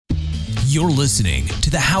You're listening to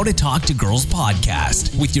the How to Talk to Girls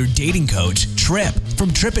podcast with your dating coach, Trip, from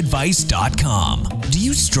tripadvice.com. Do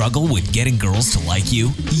you struggle with getting girls to like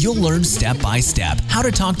you? You'll learn step by step how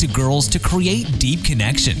to talk to girls to create deep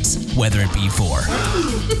connections, whether it be for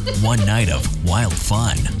one night of wild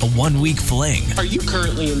fun, a 1-week fling. Are you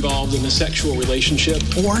currently involved in a sexual relationship?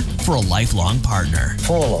 Or for a lifelong partner.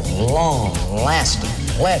 Full of long-lasting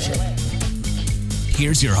pleasure.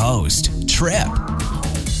 Here's your host, Trip.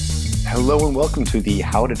 Hello and welcome to the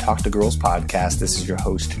How to Talk to Girls podcast. This is your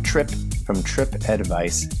host, Trip, from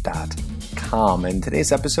tripadvice.com. And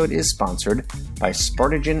today's episode is sponsored by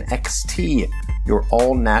Spartagen XT, your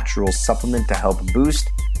all-natural supplement to help boost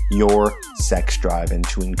your sex drive and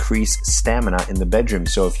to increase stamina in the bedroom.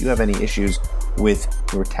 So if you have any issues with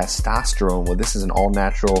your testosterone, well, this is an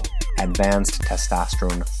all-natural advanced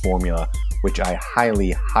testosterone formula, which I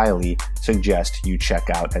highly suggest you check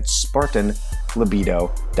out at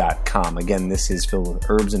SpartanLibido.com. Again, this is filled with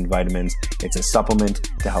herbs and vitamins. It's a supplement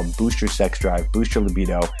to help boost your sex drive, boost your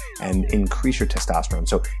libido, and increase your testosterone.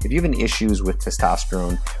 So if you have any issues with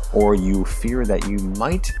testosterone or you fear that you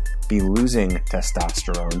might be losing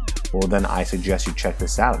testosterone, well, then I suggest you check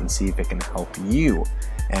this out and see if it can help you.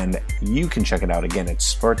 And you can check it out again at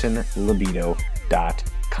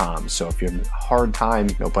SpartanLibido.com. So if you have a hard time,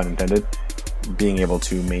 no pun intended, being able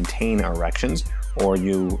to maintain erections, or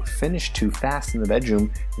you finish too fast in the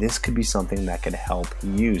bedroom, this could be something that could help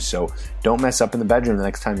you. So don't mess up in the bedroom the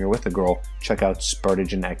next time you're with a girl. Check out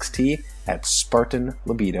Spartagen XT at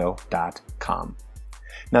SpartanLibido.com.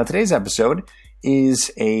 Now today's episode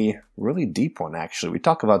is a really deep one, actually. We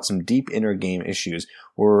talk about some deep inner game issues.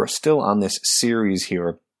 We're still on this series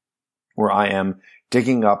here where I am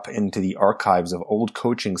digging up into the archives of old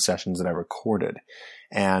coaching sessions that I recorded,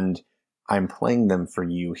 and I'm playing them for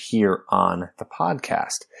you here on the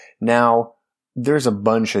podcast. Now, there's a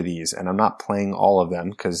bunch of these, and I'm not playing all of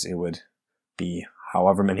them because it would be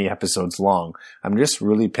however many episodes long. I'm just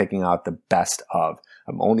really picking out the best of.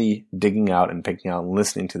 I'm only digging out and picking out and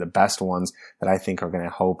listening to the best ones that I think are going to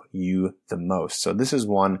help you the most. So this is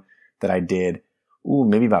one that I did,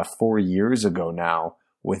 maybe about 4 years ago now,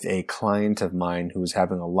 with a client of mine who was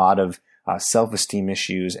having a lot of self-esteem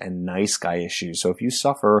issues and nice guy issues. So if you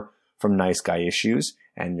suffer from nice guy issues,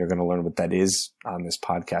 and you're going to learn what that is on this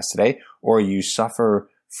podcast today, or you suffer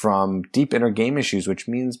from deep inner game issues, which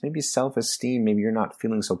means maybe self-esteem, maybe you're not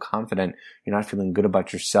feeling so confident, you're not feeling good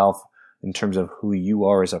about yourself in terms of who you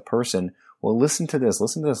are as a person, well, listen to this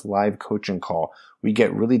live coaching call. We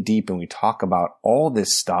get really deep and we talk about all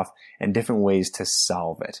this stuff and different ways to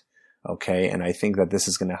solve it. Okay. And I think that this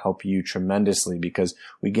is going to help you tremendously because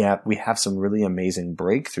we have some really amazing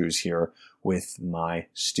breakthroughs here with my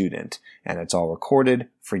student, and it's all recorded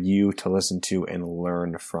for you to listen to and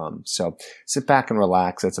learn from. So sit back and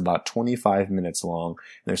relax. It's about 25 minutes long.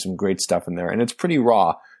 There's some great stuff in there, and it's pretty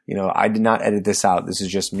raw. You know, I did not edit this out. This is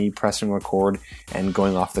just me pressing record and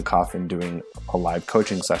going off the cuff and doing a live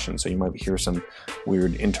coaching session. So you might hear some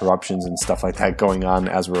weird interruptions and stuff like that going on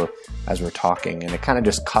as we're talking, and it kind of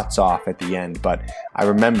just cuts off at the end. But I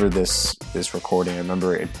remember this recording. I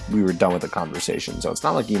remember we were done with the conversation. So it's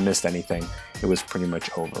not like you missed anything. It was pretty much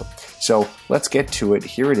over. So let's get to it.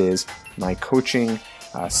 Here it is, my coaching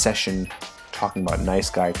session, talking about nice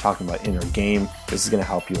guy, talking about inner game. This is going to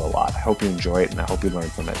help you a lot. I hope you enjoy it, and I hope you learn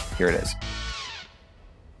from it. Here it is.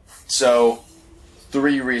 So,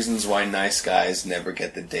 3 reasons why nice guys never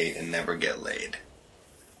get the date and never get laid.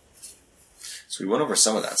 So we went over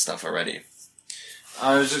some of that stuff already.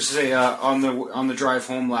 I was just going to say, on the drive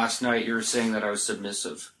home last night, you were saying that I was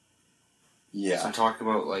submissive. Yeah. So I'm talking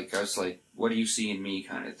about, I was like, what do you see in me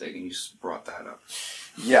kind of thing, and you just brought that up.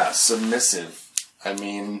 Yeah, submissive. I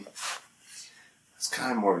mean, it's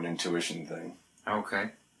kind of more of an intuition thing.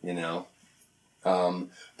 Okay. You know?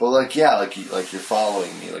 But you're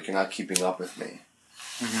following me, you're not keeping up with me.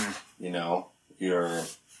 Mm-hmm. You know? You're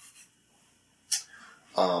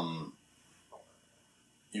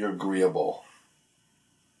agreeable.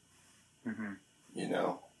 Mm-hmm. You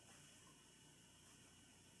know?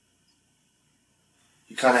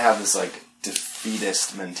 You kind of have this,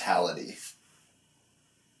 defeatist mentality.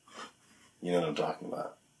 You know what I'm talking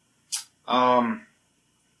about?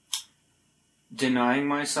 Denying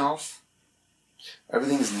myself.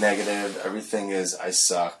 Everything is negative. Everything is I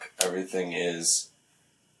suck. Everything is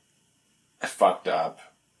I fucked up.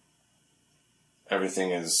 Everything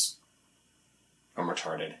is I'm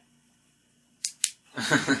retarded.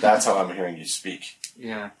 That's how I'm hearing you speak.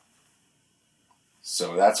 Yeah.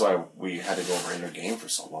 So that's why we had to go over inner game for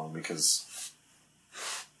so long, because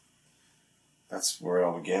that's where it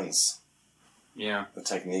all begins. Yeah. The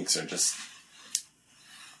techniques are just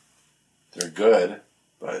they're good,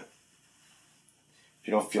 but if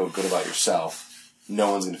you don't feel good about yourself,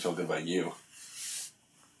 no one's going to feel good about you.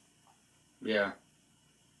 Yeah.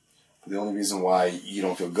 But the only reason why you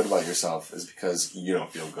don't feel good about yourself is because you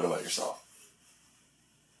don't feel good about yourself.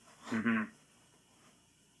 Mm-hmm.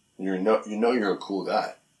 You know you're a cool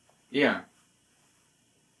guy. Yeah.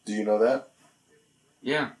 Do you know that?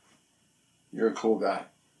 Yeah. You're a cool guy.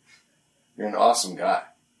 You're an awesome guy.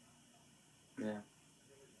 Yeah.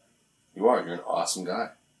 You are. You're an awesome guy.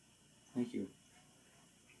 Thank you.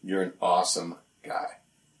 You're an awesome guy.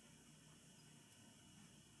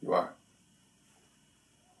 You are.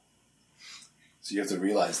 So you have to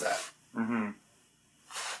realize that. Mm-hmm.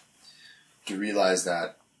 To realize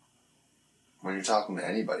that when you're talking to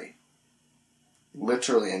anybody,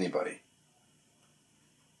 literally anybody,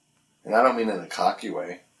 and I don't mean in a cocky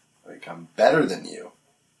way, like I'm better than you,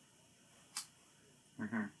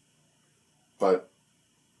 Mm-hmm. but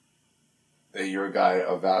that you're a guy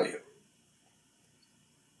of value.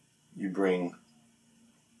 You bring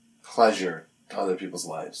pleasure to other people's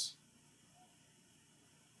lives.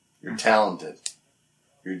 You're talented.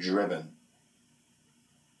 You're driven.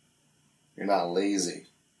 You're not lazy.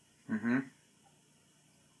 Mm-hmm.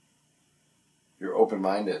 You're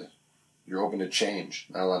open-minded. You're open to change.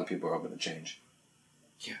 Not a lot of people are open to change.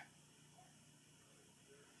 Yeah.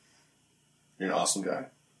 You're an awesome guy.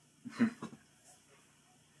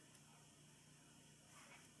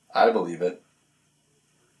 I believe it.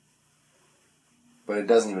 But it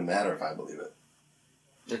doesn't even matter if I believe it.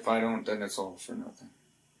 If I don't, then it's all for nothing.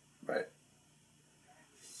 Right.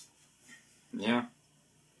 Yeah.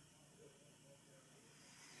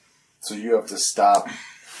 So you have to stop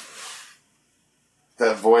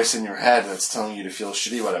that voice in your head that's telling you to feel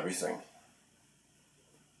shitty about everything.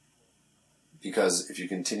 Because if you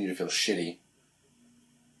continue to feel shitty,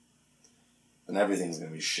 then everything's going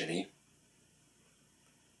to be shitty.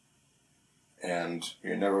 And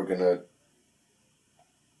you're never going to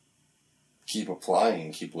keep applying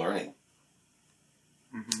and keep learning.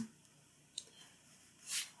 Mm-hmm.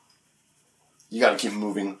 You got to keep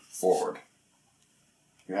moving forward.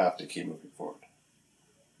 You have to keep moving forward.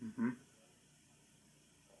 Mm-hmm.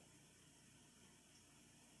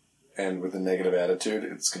 And with a negative attitude,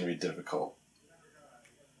 it's going to be difficult.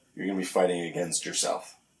 You're going to be fighting against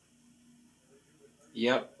yourself.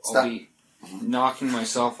 Yep. I'll be knocking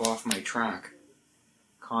myself off my track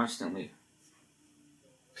constantly.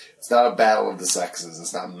 It's not a battle of the sexes.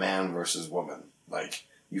 It's not man versus woman. Like,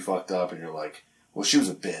 you fucked up and you're like, well, she was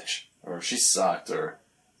a bitch. Or she sucked. Or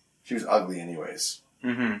she was ugly anyways.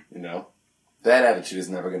 Mm-hmm. You know? That attitude is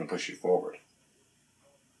never going to push you forward.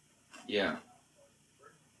 Yeah.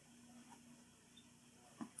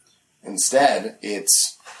 Instead,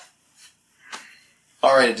 it's,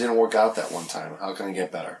 alright, it didn't work out that one time. How can I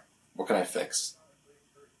get better? What can I fix?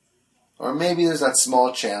 Or maybe there's that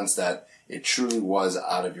small chance that it truly was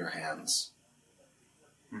out of your hands.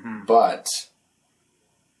 Mm-hmm. But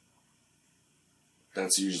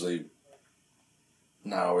that's usually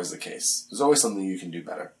not always the case. There's always something you can do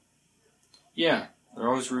better. Yeah. There's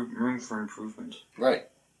always room for improvement. Right.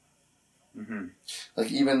 Mm-hmm.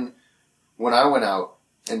 Like even when I went out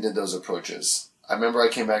and did those approaches, I remember I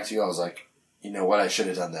came back to you, I was like, you know what, I should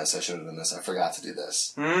have done this, I should have done this, I forgot to do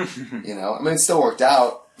this. You know, I mean, it still worked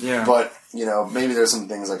out, Yeah. but, you know, maybe there's some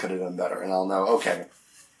things I could have done better, and I'll know, okay,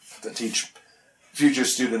 to teach future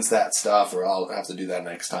students that stuff, or I'll have to do that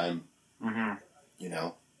next time, Mm-hmm. you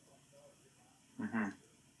know. Mm-hmm.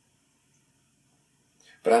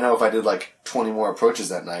 But I know if I did like 20 more approaches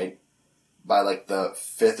that night, by like the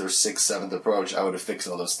 5th or 6th, 7th approach, I would have fixed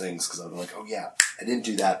all those things, because I would be like, oh yeah, I didn't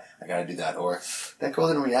do that, I gotta do that. Or, that girl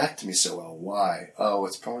didn't react to me so well, why? Oh,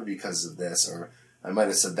 it's probably because of this. Or, I might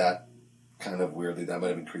have said that kind of weirdly, that might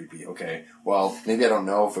have been creepy. Okay, well, maybe I don't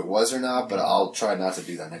know if it was or not, but I'll try not to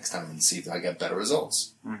do that next time and see if I get better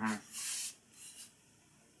results. Mm-hmm.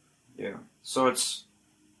 Yeah. So it's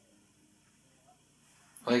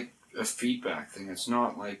like a feedback thing. It's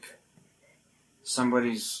not like some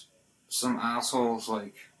asshole's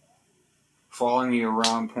like following you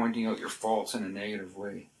around pointing out your faults in a negative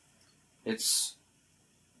way. It's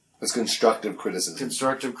constructive criticism.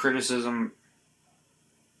 Constructive criticism.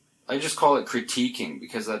 I just call it critiquing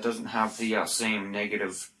because that doesn't have the same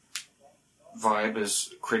negative vibe as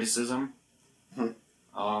criticism.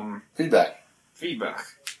 Mm-hmm. Feedback.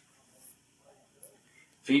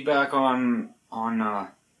 Feedback on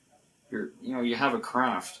you have a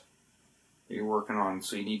craft that you're working on,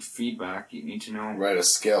 so you need feedback. You need to know. Right, a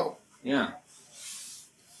skill. Yeah.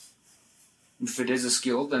 If it is a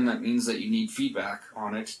skill, then that means that you need feedback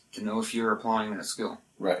on it to know if you're applying that skill.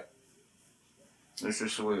 Right. That's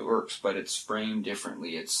just the way it works, but it's framed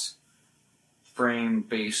differently. It's framed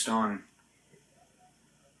based on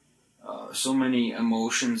so many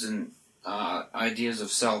emotions and ideas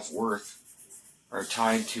of self-worth are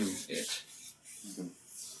tied to it. Mm-hmm.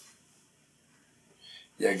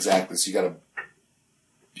 Yeah, exactly. So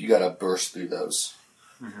you gotta burst through those.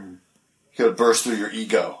 Mm-hmm. You gotta burst through your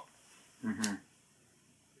ego. Mm-hmm.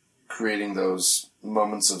 Creating those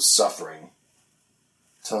moments of suffering,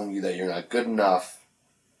 telling you that you're not good enough,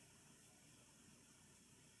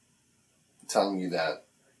 telling you that,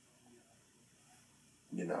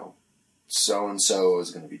 you know, so and so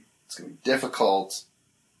is going to be difficult.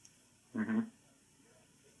 Mm-hmm.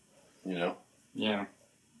 You know. Yeah.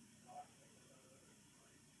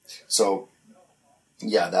 So,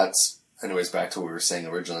 yeah, that's anyways back to what we were saying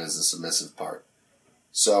originally is the submissive part.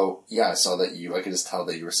 So, yeah, I saw that I could just tell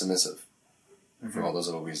that you were submissive for all those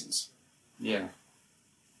little reasons. Yeah.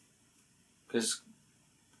 Because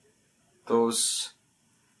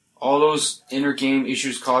all those inner game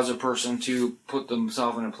issues cause a person to put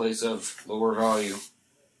themselves in a place of lower value,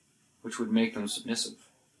 which would make them submissive.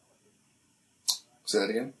 Say that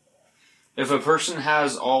again? If a person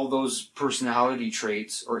has all those personality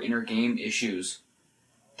traits or inner game issues,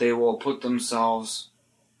 they will put themselves,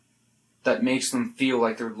 that makes them feel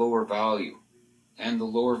like they're lower value. And the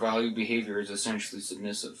lower value behavior is essentially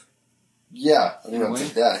submissive. Yeah, I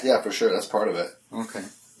mean, yeah, for sure. That's part of it. Okay.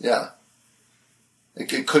 Yeah.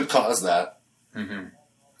 It could cause that. Mm-hmm.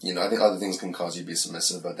 You know, I think other things can cause you to be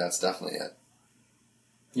submissive, but that's definitely it.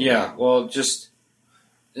 Yeah, well,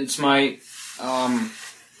 it's my,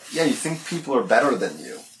 Yeah, you think people are better than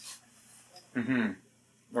you. Mm-hmm.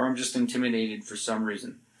 Or I'm just intimidated for some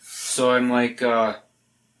reason. So I'm like,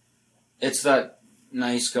 it's that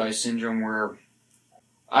nice guy syndrome where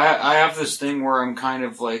I have this thing where I'm kind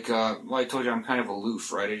of like, well, I told you I'm kind of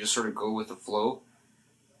aloof, right? I just sort of go with the flow.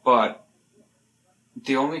 But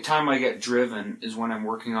the only time I get driven is when I'm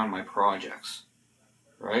working on my projects,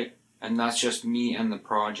 right? And that's just me and the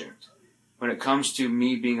project. When it comes to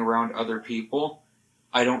me being around other people,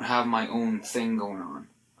 I don't have my own thing going on.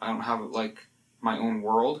 I don't have, like, my own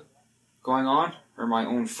world going on, or my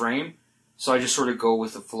own frame. So I just sort of go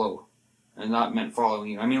with the flow. And that meant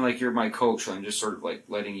following you. I mean, like, you're my coach, so I'm just sort of, like,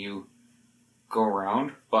 letting you go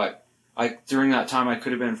around. But during that time, I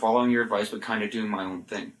could have been following your advice, but kind of doing my own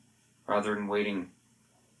thing, rather than waiting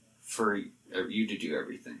for you to do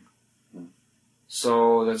everything. Mm.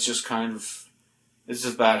 So that's just kind of, it's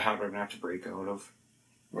a bad habit I'm going to have to break out of.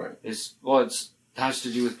 Right. It has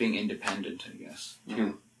to do with being independent, I guess.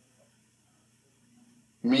 Mm-hmm.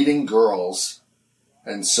 Meeting girls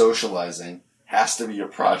and socializing has to be a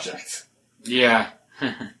project. Yeah.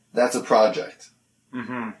 That's a project.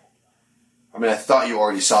 Mm-hmm. I mean, I thought you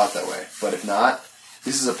already saw it that way, but if not,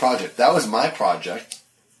 this is a project. That was my project.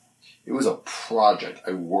 It was a project.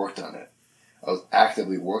 I worked on it. I was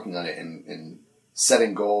actively working on it and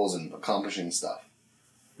setting goals and accomplishing stuff.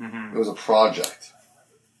 Mm-hmm. It was a project.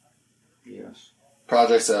 Yes.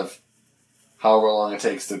 Projects have however long it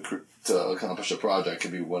takes to accomplish a project.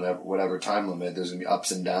 Could be whatever time limit. There's going to be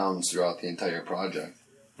ups and downs throughout the entire project.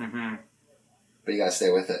 Mm-hmm. But you got to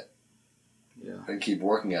stay with it. Yeah. And keep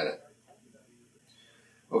working at it.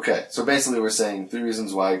 Okay, so basically we're saying 3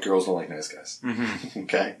 reasons why girls don't like nice guys. Mm-hmm.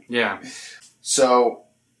 Okay? Yeah. So,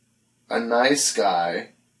 a nice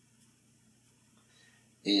guy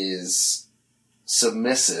is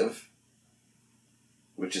submissive,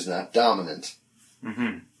 which is not dominant.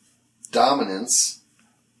 Mm-hmm. Dominance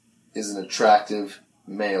is an attractive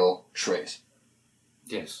male trait.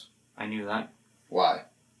 Yes. I knew that. Why?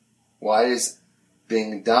 Why is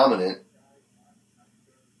being dominant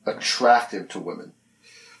attractive to women?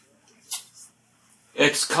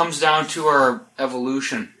 It comes down to our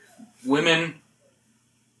evolution. Women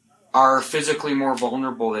are physically more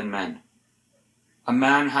vulnerable than men. A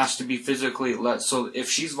man has to be physically less. So if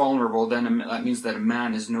she's vulnerable, then that means that a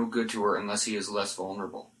man is no good to her unless he is less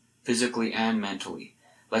vulnerable, physically and mentally.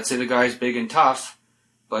 Let's say the guy's big and tough,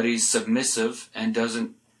 but he's submissive and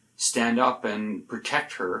doesn't stand up and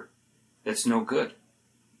protect her. That's no good.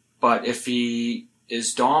 But if he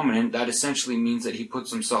is dominant, that essentially means that he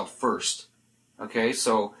puts himself first. Okay,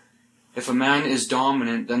 so if a man is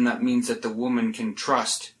dominant, then that means that the woman can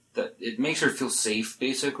trust, that it makes her feel safe,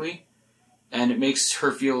 basically, and it makes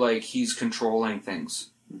her feel like he's controlling things.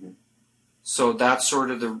 Mm-hmm. So that's sort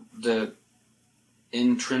of the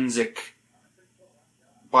intrinsic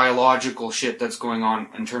biological shit that's going on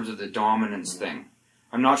in terms of the dominance thing.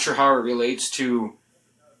 I'm not sure how it relates to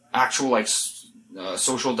actual, like,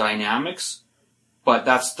 social dynamics, But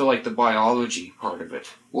that's the biology part of it.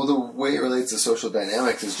 Well, the way it relates to social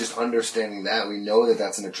dynamics is just understanding that. We know that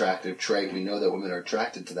that's an attractive trait. We know that women are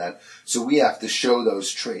attracted to that. So we have to show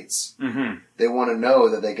those traits. Mm-hmm. They want to know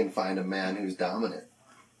that they can find a man who's dominant.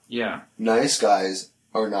 Yeah. Nice guys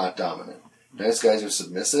are not dominant. Nice guys are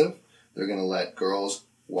submissive. They're going to let girls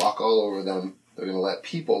walk all over them. They're going to let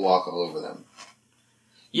people walk all over them.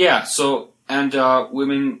 Yeah, so, and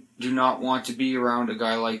women do not want to be around a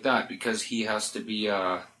guy like that because he has to be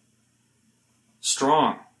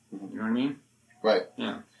strong. You know what I mean? Right.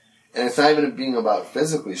 Yeah. And it's not even being about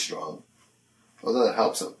physically strong. Although that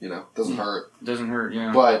helps them, It doesn't hurt. Doesn't hurt,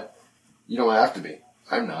 yeah. But you don't have to be.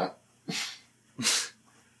 I'm not.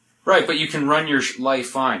 Right, but you can run your life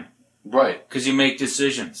fine. Right. Because you make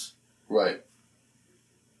decisions. Right.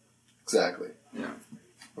 Exactly. Yeah.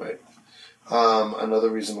 Right. Another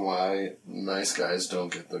reason why nice guys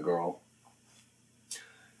don't get the girl.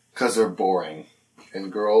 Because they're boring.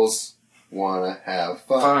 And girls want to have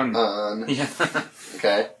fun. Yeah.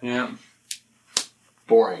 Okay? Yeah.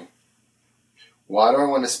 Boring. Why do I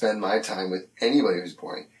want to spend my time with anybody who's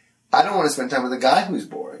boring? I don't want to spend time with a guy who's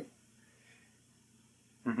boring.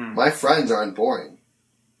 Mm-hmm. My friends aren't boring.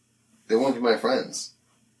 They won't be my friends.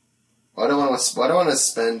 Why do I want to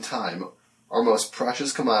spend time, our most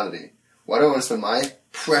precious commodity? Why do I want to spend my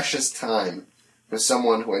precious time with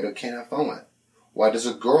someone who I can't have fun with? Why does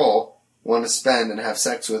a girl want to spend and have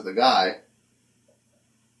sex with a guy,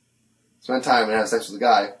 spend time and have sex with a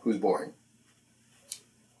guy who's boring?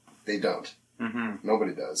 They don't. Mm-hmm.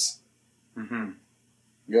 Nobody does. Mm-hmm.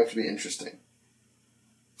 You have to be interesting.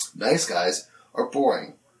 Nice guys are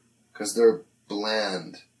boring because they're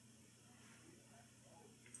bland.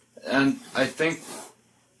 And I think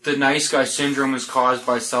the nice guy syndrome is caused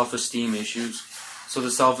by self-esteem issues. So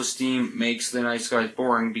the self-esteem makes the nice guys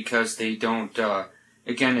boring because they don't,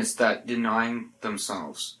 again, it's that denying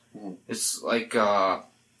themselves. Mm. It's like,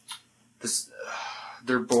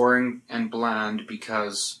 they're boring and bland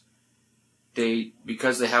because they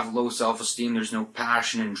have low self-esteem, there's no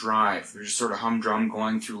passion and drive. They're just sort of humdrum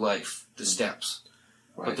going through life, the steps.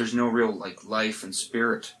 Right. But there's no real, life and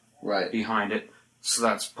spirit Right. behind it. So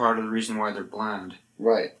that's part of the reason why they're bland.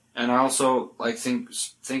 Right. And I also,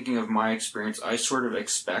 thinking of my experience, I sort of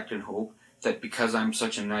expect and hope that because I'm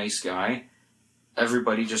such a nice guy,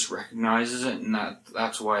 everybody just recognizes it, and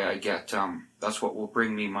that's why I get, that's what will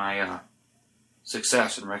bring me my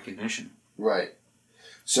success and recognition. Right.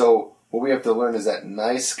 So what we have to learn is that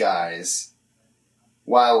nice guys,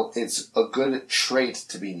 while it's a good trait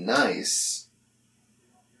to be nice,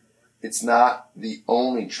 it's not the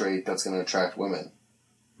only trait that's going to attract women.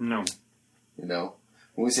 No.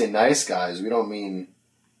 When we say nice guys, we don't mean,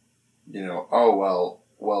 well,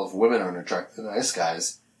 if women aren't attracted to nice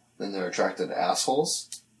guys, then they're attracted to assholes.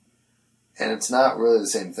 And it's not really the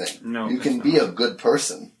same thing. No. You can be a good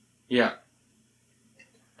person. Yeah.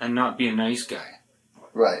 And not be a nice guy.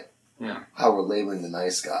 Right. Yeah. How we're labeling the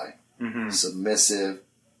nice guy. Mm-hmm. Submissive,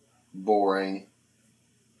 boring.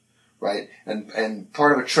 Right? And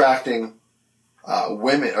part of attracting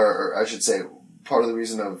women, or I should say, part of the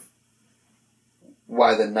reason of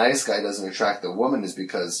why the nice guy doesn't attract the woman is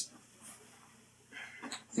because,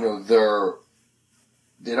 they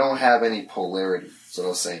don't have any polarity. That's what I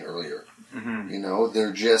was saying earlier. Mm-hmm.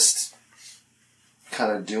 They're just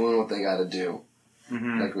kind of doing what they got to do,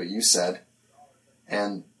 Mm-hmm. like what you said,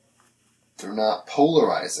 and they're not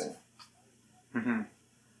polarizing. Mm-hmm.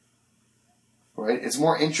 Right? It's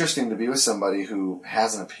more interesting to be with somebody who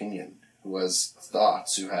has an opinion, who has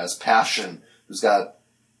thoughts, who has passion, who's got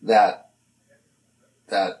that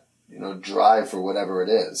drive for whatever it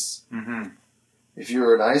is. Mm-hmm. If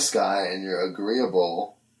you're a nice guy and you're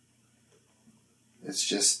agreeable,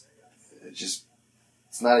 it's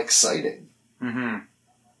not exciting. Mm-hmm.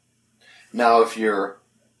 Now,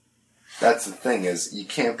 that's the thing, is you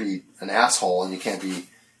can't be an asshole and you can't be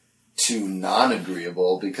too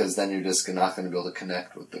non-agreeable, because then you're just not going to be able to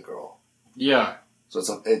connect with the girl. Yeah. So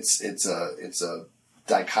it's a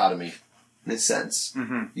dichotomy in a sense.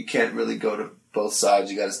 Mm-hmm. You can't really go to both sides.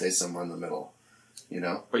 You got to stay somewhere in the middle.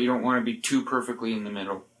 But you don't want to be too perfectly in the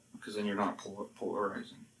middle, because then you're not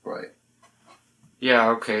polarizing. Right.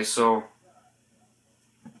 Yeah. Okay. So.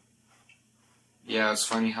 Yeah, it's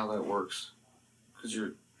funny how that works, because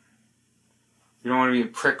you don't want to be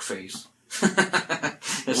a prick face.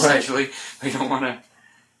 Essentially, right. You don't want to.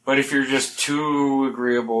 But if you're just too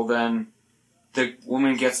agreeable, then the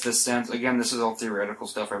woman gets the sense, again, this is all theoretical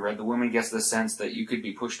stuff I read, the woman gets the sense that you could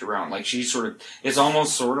be pushed around. Like, she sort of, it's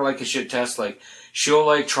almost sort of like a shit test. Like, she'll,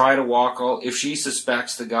 like, try to walk all, if she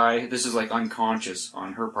suspects the guy, this is, like, unconscious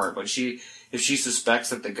on her part, but if she suspects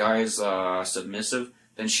that the guy is submissive,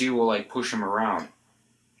 then she will, like, push him around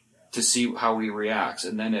to see how he reacts.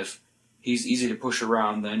 And then if he's easy to push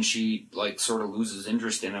around, then she, like, sort of loses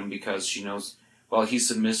interest in him because she knows, well, he's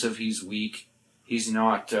submissive, he's weak, he's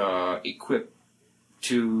not equipped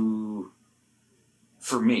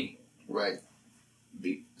for me. Right.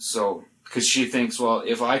 So, because she thinks, well,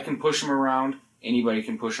 if I can push him around, anybody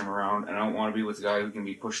can push him around, and I don't want to be with a guy who can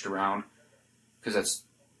be pushed around, because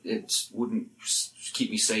it wouldn't keep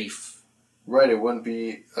me safe. Right, it wouldn't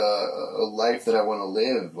be a life that I want to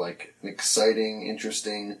live, like an exciting,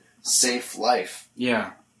 interesting, safe life.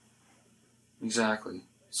 Yeah, exactly.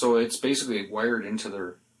 So it's basically wired into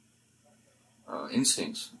their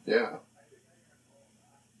instincts. Yeah.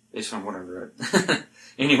 Based on what I read.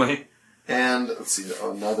 Anyway. And, let's see,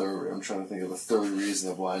 I'm trying to think of a third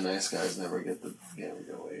reason of why nice guys never get the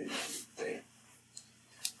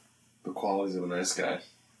qualities of a nice guy.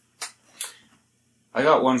 I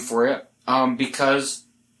got one for you. Because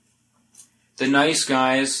the nice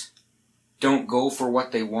guys don't go for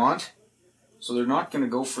what they want, so they're not going to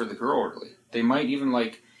go for the girl, really. They might even,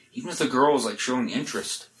 like, even if the girl is, like, showing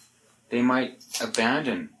interest, they might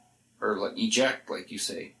abandon or, like, eject, like you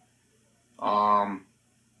say.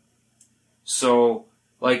 So,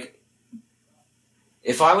 like,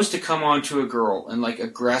 if I was to come on to a girl and, like,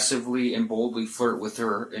 aggressively and boldly flirt with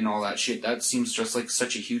her and all that shit, that seems just like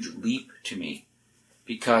such a huge leap to me.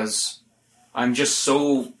 Because I'm just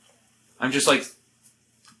like,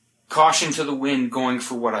 caution to the wind going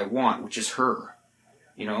for what I want, which is her.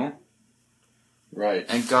 You know? Right.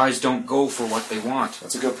 And guys don't go for what they want.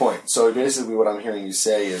 That's a good point. So basically what I'm hearing you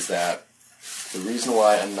say is that the reason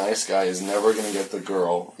why a nice guy is never going to get the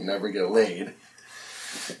girl, never get laid,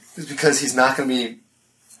 is because he's not going to be...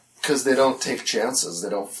 Because they don't take chances. They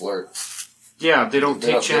don't flirt. Yeah, they don't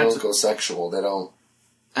take chances. They don't go sexual. They don't...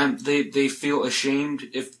 And they feel ashamed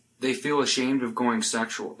if they feel ashamed of going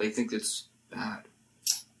sexual. They think it's bad.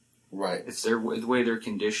 Right. It's the way they're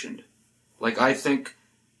conditioned. Like, I think...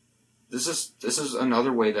 This is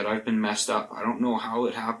another way that I've been messed up. I don't know how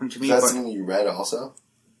it happened to me. Is that something you read also?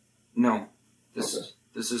 No. This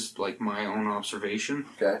is like my own observation.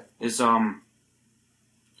 Okay. Is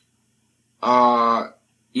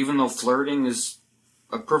even though flirting is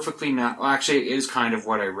a perfectly actually it is kind of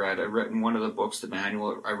what I read. I read in one of the books, the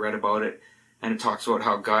manual. I read about it, and it talks about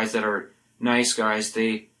how guys that are nice guys,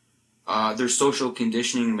 their social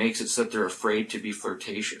conditioning makes it so that they're afraid to be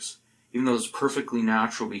flirtatious, even though it's perfectly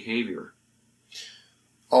natural behavior.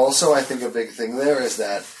 Also, I think a big thing there is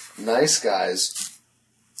that nice guys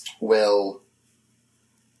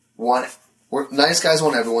nice guys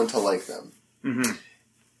want everyone to like them. Mm-hmm.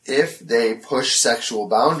 If they push sexual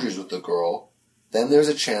boundaries with the girl, then there's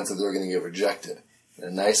a chance that they're going to get rejected. And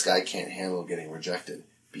a nice guy can't handle getting rejected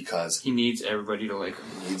because he needs everybody to like him.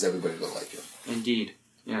 He needs everybody to like him. Indeed,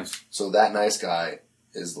 yes. So that nice guy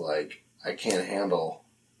is like, I can't handle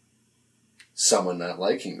someone not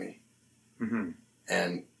liking me. Mm-hmm.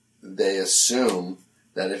 And they assume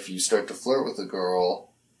that if you start to flirt with a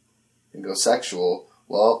girl and go sexual,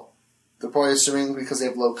 well, they're probably assuming because they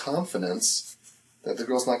have low confidence that the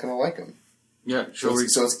girl's not going to like them. Yeah, sure.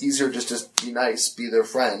 So it's easier just to be nice, be their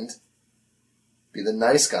friend, be the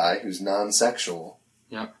nice guy who's non-sexual,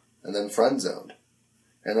 yeah, and then friend-zoned.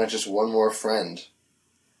 And not just one more friend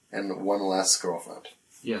and one less girlfriend.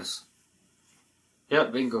 Yes. Yeah,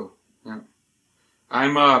 bingo. Yeah.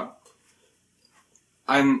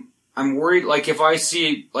 I'm worried, like, if I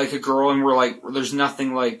see, like, a girl and we're, like, there's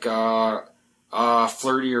nothing, like,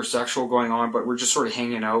 flirty or sexual going on, but we're just sort of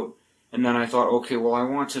hanging out, and then I thought, okay, well, I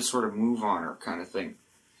want to sort of move on her, kind of thing.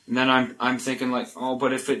 And then I'm thinking, like, oh,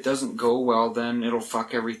 but if it doesn't go well, then it'll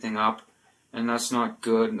fuck everything up, and that's not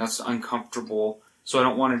good, and that's uncomfortable, so I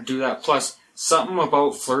don't want to do that. Plus, something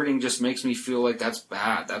about flirting just makes me feel like that's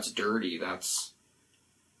bad, that's dirty, I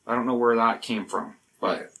don't know where that came from,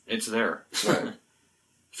 but right. It's there. Right.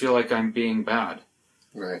 Feel like I'm being bad.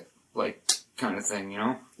 Right. Like, kind of thing, you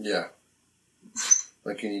know? Yeah.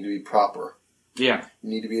 Like you need to be proper. Yeah. You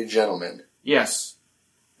need to be a gentleman. Yes.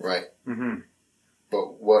 Right. Mm-hmm.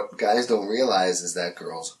 But what guys don't realize is that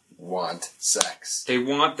girls want sex. They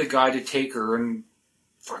want the guy to take her and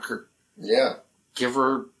fuck her. Yeah. Give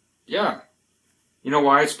her... Yeah. You know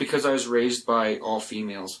why? It's because I was raised by all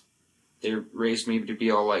females. They raised me to be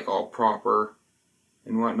all proper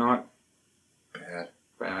and whatnot.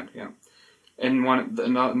 Bad, yeah. And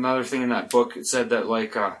another thing in that book, it said that,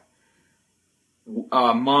 like,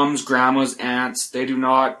 moms, grandmas, aunts, they do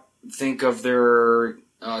not think of their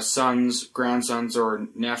sons, grandsons, or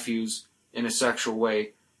nephews in a sexual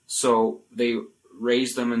way. So they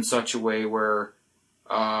raise them in such a way where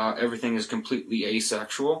everything is completely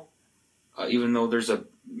asexual, even though there's a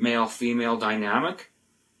male-female dynamic.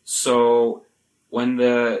 So when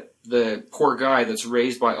the poor guy that's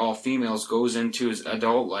raised by all females goes into his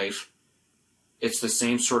adult life, it's the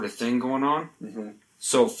same sort of thing going on. Mm-hmm.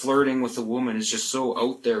 So flirting with a woman is just so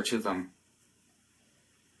out there to them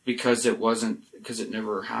because it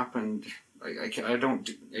never happened. I don't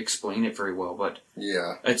explain it very well, but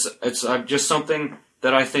yeah, it's just something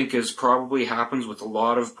that I think is probably happens with a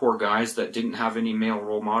lot of poor guys that didn't have any male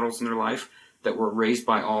role models in their life, that were raised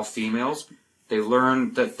by all females. They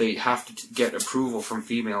learn that they have to get approval from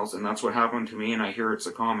females, and that's what happened to me, and I hear it's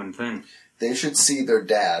a common thing. They should see their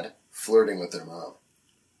dad flirting with their mom.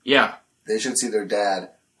 Yeah. They should see their dad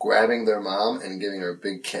grabbing their mom and giving her a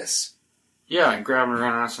big kiss. Yeah, and grabbing her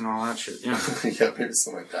ass and all that shit, yeah. Yeah, maybe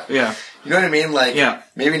something like that. Yeah. You know what I mean? Like, yeah.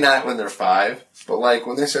 Maybe not when they're 5, but like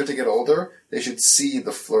when they start to get older, they should see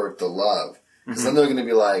the flirt, the love. Because then they're going to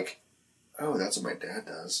be like, oh, that's what my dad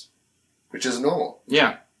does. Which is normal.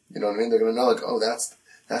 Yeah. You know what I mean? They're going to know, like, oh, that's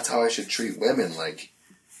how I should treat women, like,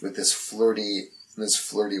 with this flirty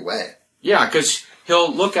way. Yeah, because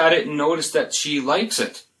he'll look at it and notice that she likes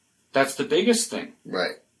it. That's the biggest thing.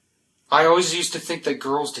 Right. I always used to think that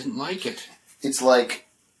girls didn't like it. It's like,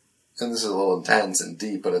 and this is a little intense and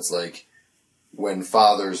deep, but it's like when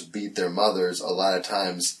fathers beat their mothers, a lot of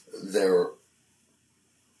times the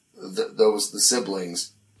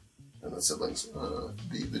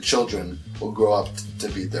children will grow up to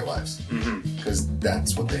beat their wives. Because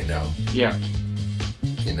that's what they know. Yeah.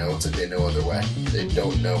 You know, it's like they know other way. They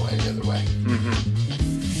don't know any other way.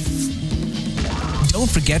 Don't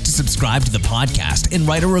forget to subscribe to the podcast and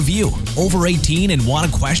write a review. Over 18 and want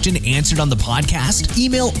a question answered on the podcast?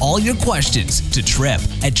 Email all your questions to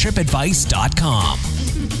Trip@tripadvice.com.